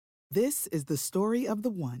This is the story of the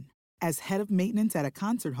one. As head of maintenance at a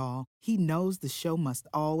concert hall, he knows the show must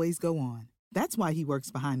always go on. That's why he works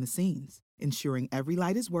behind the scenes, ensuring every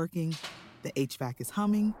light is working, the HVAC is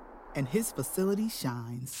humming, and his facility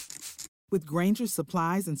shines. With Grainger's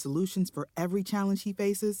supplies and solutions for every challenge he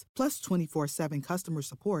faces, plus 24/7 customer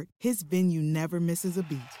support, his venue never misses a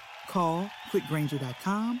beat. Call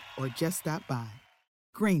quickgrainger.com or just stop by.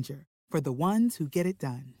 Grainger, for the ones who get it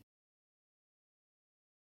done.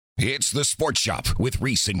 It's the Sports Shop with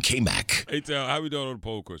Reese and K-Mac. Hey, Tal, how we doing on the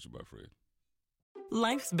poll question, my friend?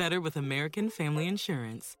 Life's better with American Family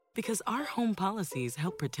Insurance because our home policies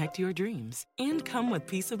help protect your dreams and come with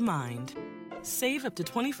peace of mind. Save up to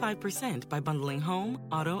 25% by bundling home,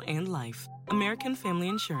 auto, and life. American Family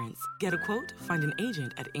Insurance. Get a quote, find an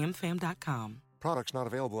agent at amfam.com. Products not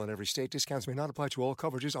available in every state. Discounts may not apply to all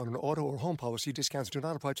coverages on an auto or home policy. Discounts do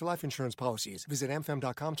not apply to life insurance policies. Visit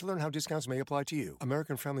amfam.com to learn how discounts may apply to you.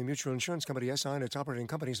 American Family Mutual Insurance Company, SI, and its operating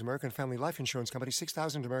companies, American Family Life Insurance Company,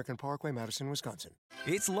 6000 American Parkway, Madison, Wisconsin.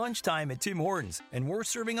 It's lunchtime at Tim Hortons, and we're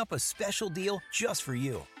serving up a special deal just for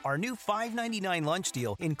you. Our new $5.99 lunch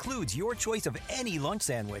deal includes your choice of any lunch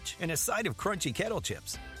sandwich and a side of crunchy kettle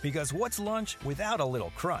chips. Because what's lunch without a little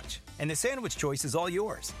crunch? And the sandwich choice is all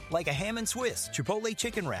yours, like a ham and Swiss, Chipotle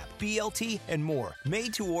chicken wrap, BLT, and more.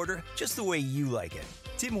 Made to order just the way you like it.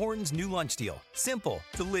 Tim Hortons' new lunch deal. Simple,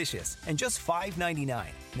 delicious, and just $5.99.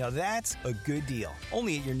 Now that's a good deal.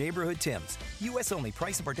 Only at your neighborhood Tim's. U.S. only.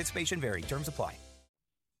 Price and participation vary. Terms apply.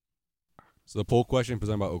 So the poll question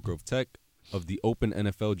presented by Oak Grove Tech. Of the open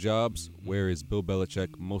NFL jobs, where is Bill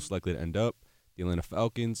Belichick most likely to end up? The Atlanta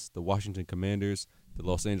Falcons, the Washington Commanders, the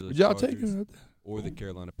Los Angeles Chargers, or the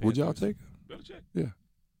Carolina Panthers? Would y'all take him? Belichick? Yeah.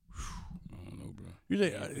 I don't know, bro. You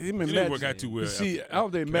think It didn't work out too well. See, I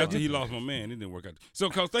don't think after he lost my man, it didn't work out. So,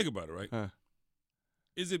 cause think about it, right? Huh.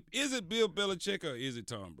 Is it Bill Belichick or is it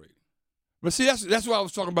Tom Brady? But see, that's what I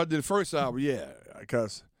was talking about in the first hour. Yeah,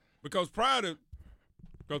 because prior to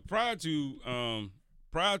Belichick,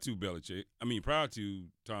 prior to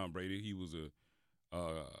Tom Brady, he was a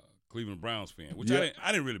Cleveland Browns fan, which I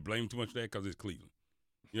didn't really blame him too much for that because it's Cleveland.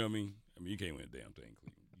 You know what I mean? You can't win a damn thing in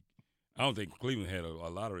Cleveland. I don't think Cleveland had a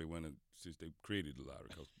lottery winner since they created the lottery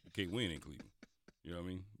because you can't win in Cleveland. You know what I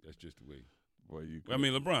mean? That's just the way. Well,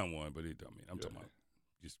 LeBron won, but I'm talking about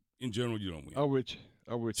just in general, you don't win. I'm with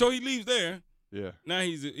you. So he leaves there. Yeah. Now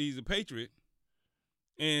he's a Patriot,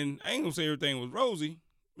 and I ain't gonna say everything was rosy,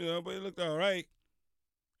 but it looked all right.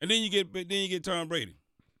 And then you get Tom Brady,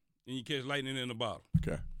 and you catch lightning in the bottle.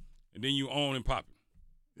 Okay. And then you own and pop it.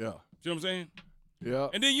 Yeah. See what I'm saying? Yeah.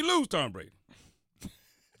 And then you lose Tom Brady.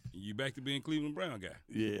 You back to being Cleveland Brown guy.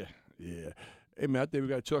 Yeah. Hey, man, I think we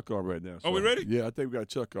got Chuck on right now. So. Oh, we ready? Yeah, I think we got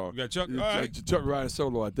Chuck on. We got Chuck? All right. Chuck riding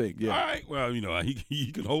solo, I think. Yeah. All right. Well,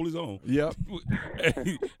 he can hold his own. Yep.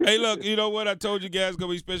 Hey, look, you know what? I told you guys it's going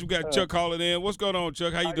to be special. We got Chuck calling in. What's going on,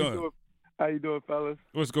 Chuck? How you doing? How you doing, fellas?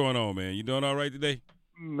 What's going on, man? You doing all right today?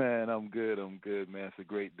 Man, I'm good, man. It's a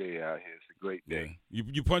great day out here. It's a great day. Yeah.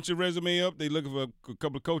 You punch your resume up, they looking for a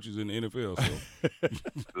couple of coaches in the NFL. So.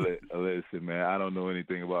 Listen, man, I don't know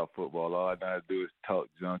anything about football. All I know how to do is talk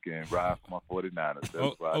junk and ride for my 49ers.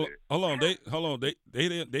 That's about it. Hold on. They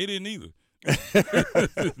didn't either.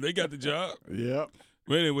 They got the job. Yep.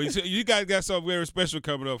 But anyway, so you guys got something very special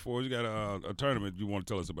coming up for us. You got a tournament you want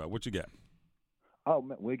to tell us about. What you got? Oh,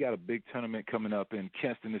 man, we got a big tournament coming up in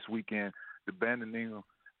Kinston this weekend. The Brandon Ingram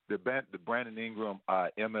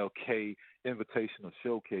MLK Invitational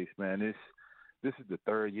Showcase, man. This is the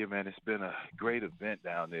third year, man. It's been a great event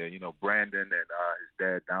down there. Brandon and his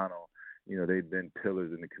dad Donald, they've been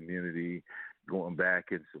pillars in the community, going back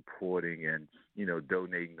and supporting and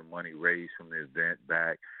donating the money raised from the event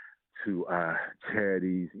back to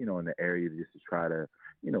charities, in the area just to try to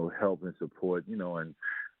help and support, and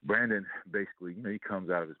Brandon basically, he comes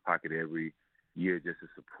out of his pocket every year just to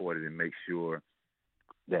support it and make sure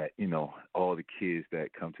that, all the kids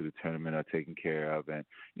that come to the tournament are taken care of. And,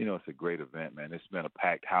 it's a great event, man. It's been a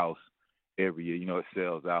packed house every year. It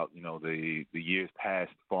sells out. The years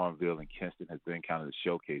past, Farmville and Kinston has been kind of the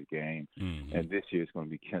showcase game. Mm-hmm. And this year it's going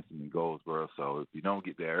to be Kinston and Goldsboro. So if you don't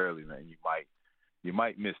get there early, man, you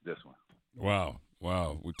might miss this one. Wow.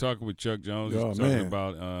 We're talking with Chuck Jones. He's talking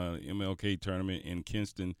about MLK tournament in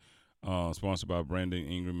Kinston. Sponsored by Brandon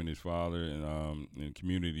Ingram and his father and the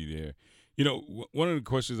community there. One of the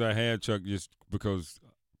questions I had, Chuck, just because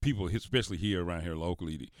people, especially here around here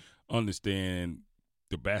locally, understand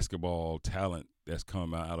the basketball talent that's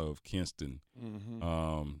come out of Kinston,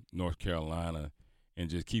 North Carolina, and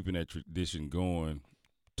just keeping that tradition going.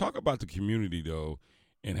 Talk about the community, though,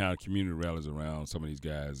 and how the community rallies around some of these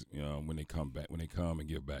guys, when they come and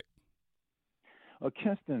give back.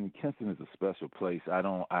 Kinston is a special place. I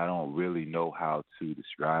don't really know how to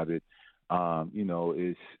describe it.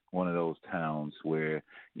 It's one of those towns where,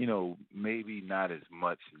 maybe not as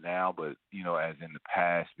much now, but, as in the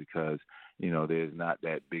past, because, there's not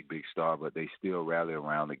that big star, but they still rally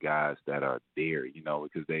around the guys that are there,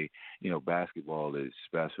 because they, basketball is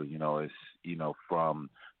special. It's, from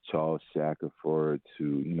Charles Shackelford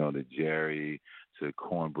to, to Jerry, to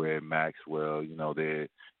Cornbread Maxwell, they're,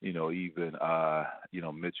 even,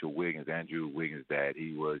 Mitchell Wiggins, Andrew Wiggins' dad,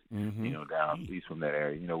 he was, down, he's from that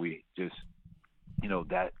area. We just,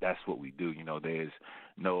 that's what we do. There's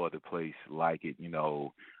no other place like it.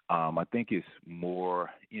 I think it's more,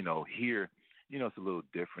 here, it's a little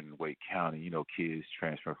different in Wake County. Kids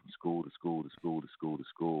transfer from school to school to school to school to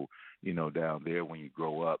school. Down there when you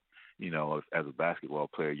grow up, as a basketball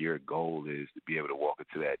player, your goal is to be able to walk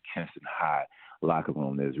into that Kinston High locker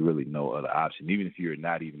room. There's really no other option. Even if you're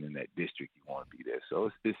not even in that district, you want to be there. So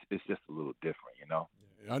it's just a little different,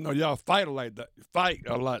 I know y'all fight a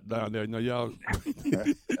lot down there. Y'all.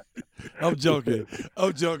 I'm joking.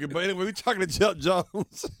 But anyway, we're talking to Chuck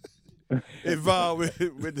Jones. Involved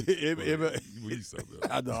with the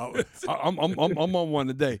I know. I'm on one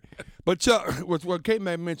today. But Chuck, what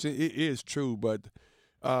K-Mac mentioned, it is true. But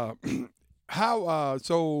how?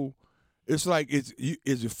 So it's like is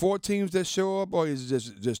it 4 teams that show up, or is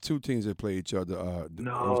it just 2 teams that play each other?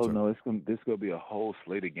 No, it's gonna be a whole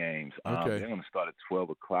slate of games. Okay. They're gonna start at 12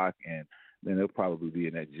 o'clock, and then they'll probably be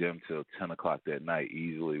in that gym till 10 o'clock that night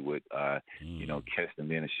easily. With Kinston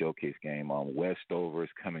being a showcase game. Westover is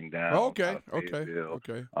coming down. Okay.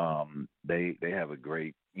 They have a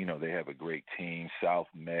great team. South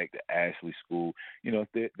Meck, the Ashley School.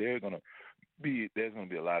 They're gonna. There's going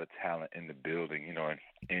to be a lot of talent in the building,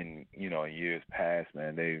 in years past,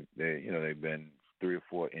 man. They've been 3 or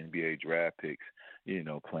 4 NBA draft picks,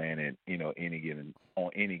 playing at, any given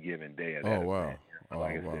day. Oh, wow.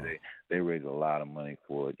 Like I said, they raise a lot of money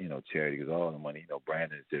for, charity, because all the money,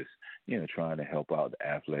 Brandon is just, trying to help out the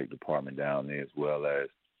athletic department down there, as well as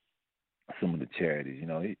some of the charities.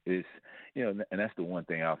 It's, and that's the one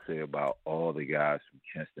thing I'll say about all the guys from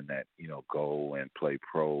Kinston that, go and play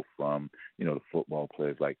pro, from, the football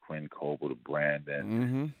players like Quinn Coble to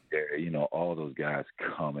Brandon. All those guys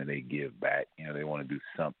come and they give back. They want to do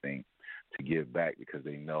something to give back, because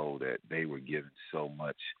they know that they were given so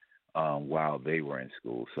much while they were in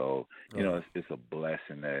school. So, it's a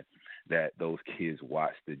blessing that those kids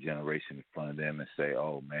watch the generation in front of them and say,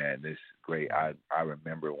 oh, man, this is great. I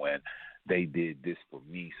remember when they did this for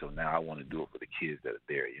me, so now I want to do it for the kids that are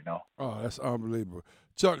there, Oh, that's unbelievable.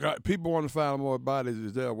 Chuck, people want to find out more about it.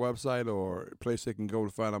 Is there a website or a place they can go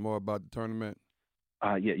to find out more about the tournament?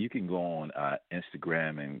 Yeah, you can go on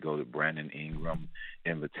Instagram and go to Brandon Ingram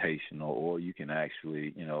Invitational, or you can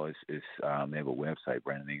actually, they have a website,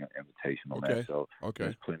 Brandon Ingram Invitational. Okay. Man, so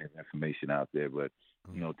there's plenty of information out there. But,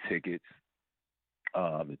 tickets,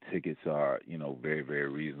 the tickets are, very, very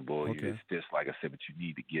reasonable. Okay. It's just like I said, but you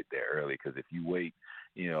need to get there early, because if you wait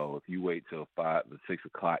till 5 or 6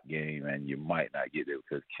 o'clock game, and you might not get there,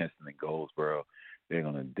 because Kinston and Goldsboro, they're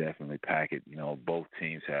going to definitely pack it. Both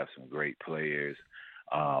teams have some great players.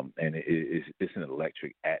 And it's an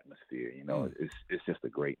electric atmosphere. It's just a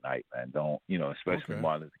great night, man. Especially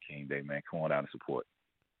Martin Luther King Day, man. Come on out and support.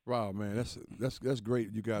 Wow, man, that's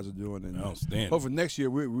great. You guys are doing it. Outstanding. Hopefully next year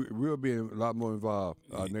we'll be a lot more involved.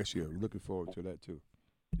 Next year, we're looking forward to that too.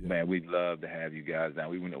 Yeah. Man, we'd love to have you guys down.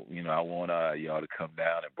 I want y'all to come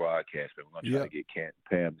down and broadcast, but we're gonna try to get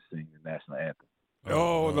Pam to sing the national anthem.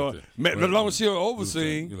 Oh no! As long as she'll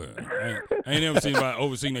oversee. I ain't never seen anybody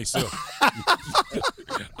overseeing themselves.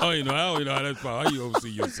 I don't know how that's about. How you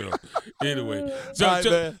oversee yourself? Anyway, Chuck,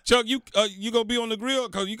 you gonna be on the grill?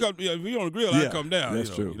 Cause you got if you on the grill, I come down.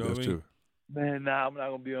 That's true. That's true. Man, I'm not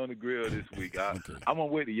gonna be on the grill this week. I'm gonna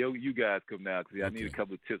wait till you guys come down, because I need a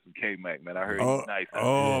couple of tips from K-Mac, man. I heard he's nice.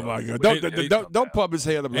 Oh my God! Don't pump his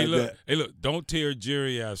head up like that. Hey, look! Don't tear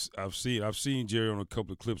Jerry. I've seen Jerry on a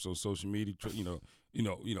couple of clips on social media. Kind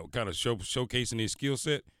of showcasing his skill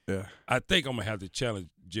set. Yeah. I think I'm gonna have to challenge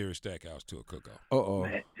Jerry Stackhouse to a cook-off.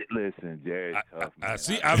 Man, listen, Jerry's tough. Man. I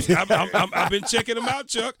see. I've been checking him out,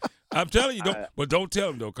 Chuck. I'm telling you, don't tell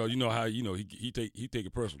him though, cause you know how he take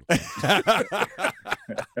it personal.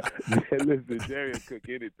 Listen, Jerry will cook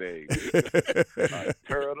anything. A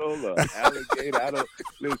turtle, or alligator.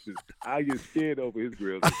 I get scared over his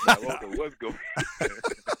grill. I don't know what's going on.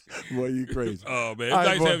 Boy, you crazy. Oh man, it's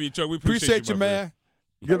nice having you, Chuck. We appreciate you, man.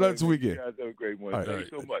 Good luck this weekend. You guys have a great one.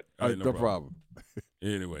 Thank you so much. All right, no problem.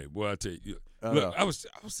 Anyway, boy, I tell you, look, I was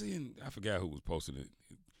seeing, I forgot who was posting it.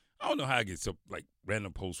 I don't know how I get some like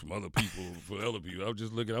random posts from other people for other people. I was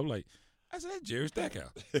just looking. I'm like, I said, that's Jerry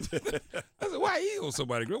Stackhouse. I said, why he on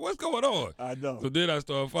somebody's grill? What's going on? I know. So then I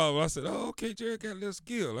started following. I said, oh, okay, Jerry got a little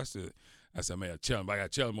skill. I said, man, I got to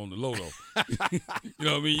challenge him on the low though. You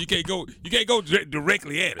know what I mean? You can't go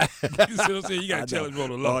directly at it. You see what I'm saying? You got to challenge him on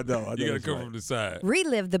the low. I know. You got to come from the side.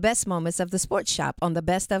 Relive the best moments of the Sports Shop on the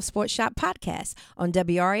Best of Sports Shop podcast on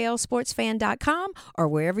WRLSportsFan.com or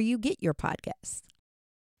wherever you get your podcasts.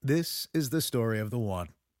 This is the story of the one.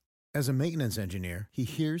 As a maintenance engineer, he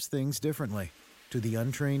hears things differently. To the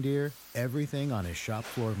untrained ear, everything on his shop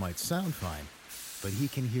floor might sound fine, but he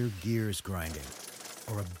can hear gears grinding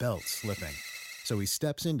or a belt slipping. So he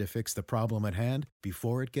steps in to fix the problem at hand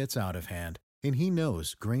before it gets out of hand. And he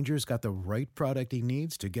knows Grainger's got the right product he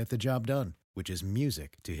needs to get the job done, which is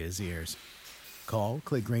music to his ears. Call,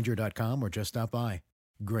 click Grainger.com, or just stop by.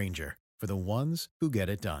 Grainger, for the ones who get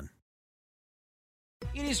it done.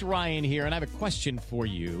 It is Ryan here, and I have a question for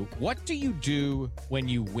you. What do you do when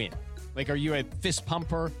you win? Like, are you a fist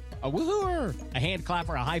pumper, a woo-hooer, a hand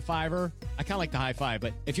clapper, a high-fiver? I kind of like the high-five,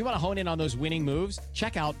 but if you want to hone in on those winning moves,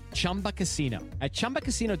 check out Chumba Casino. At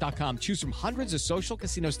ChumbaCasino.com, choose from hundreds of social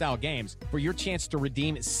casino-style games for your chance to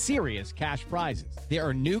redeem serious cash prizes. There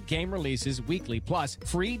are new game releases weekly, plus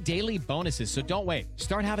free daily bonuses, so don't wait.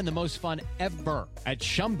 Start having the most fun ever at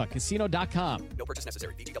ChumbaCasino.com. No purchase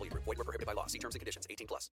necessary. VGW Group. Void where prohibited by law. See terms and conditions. 18+.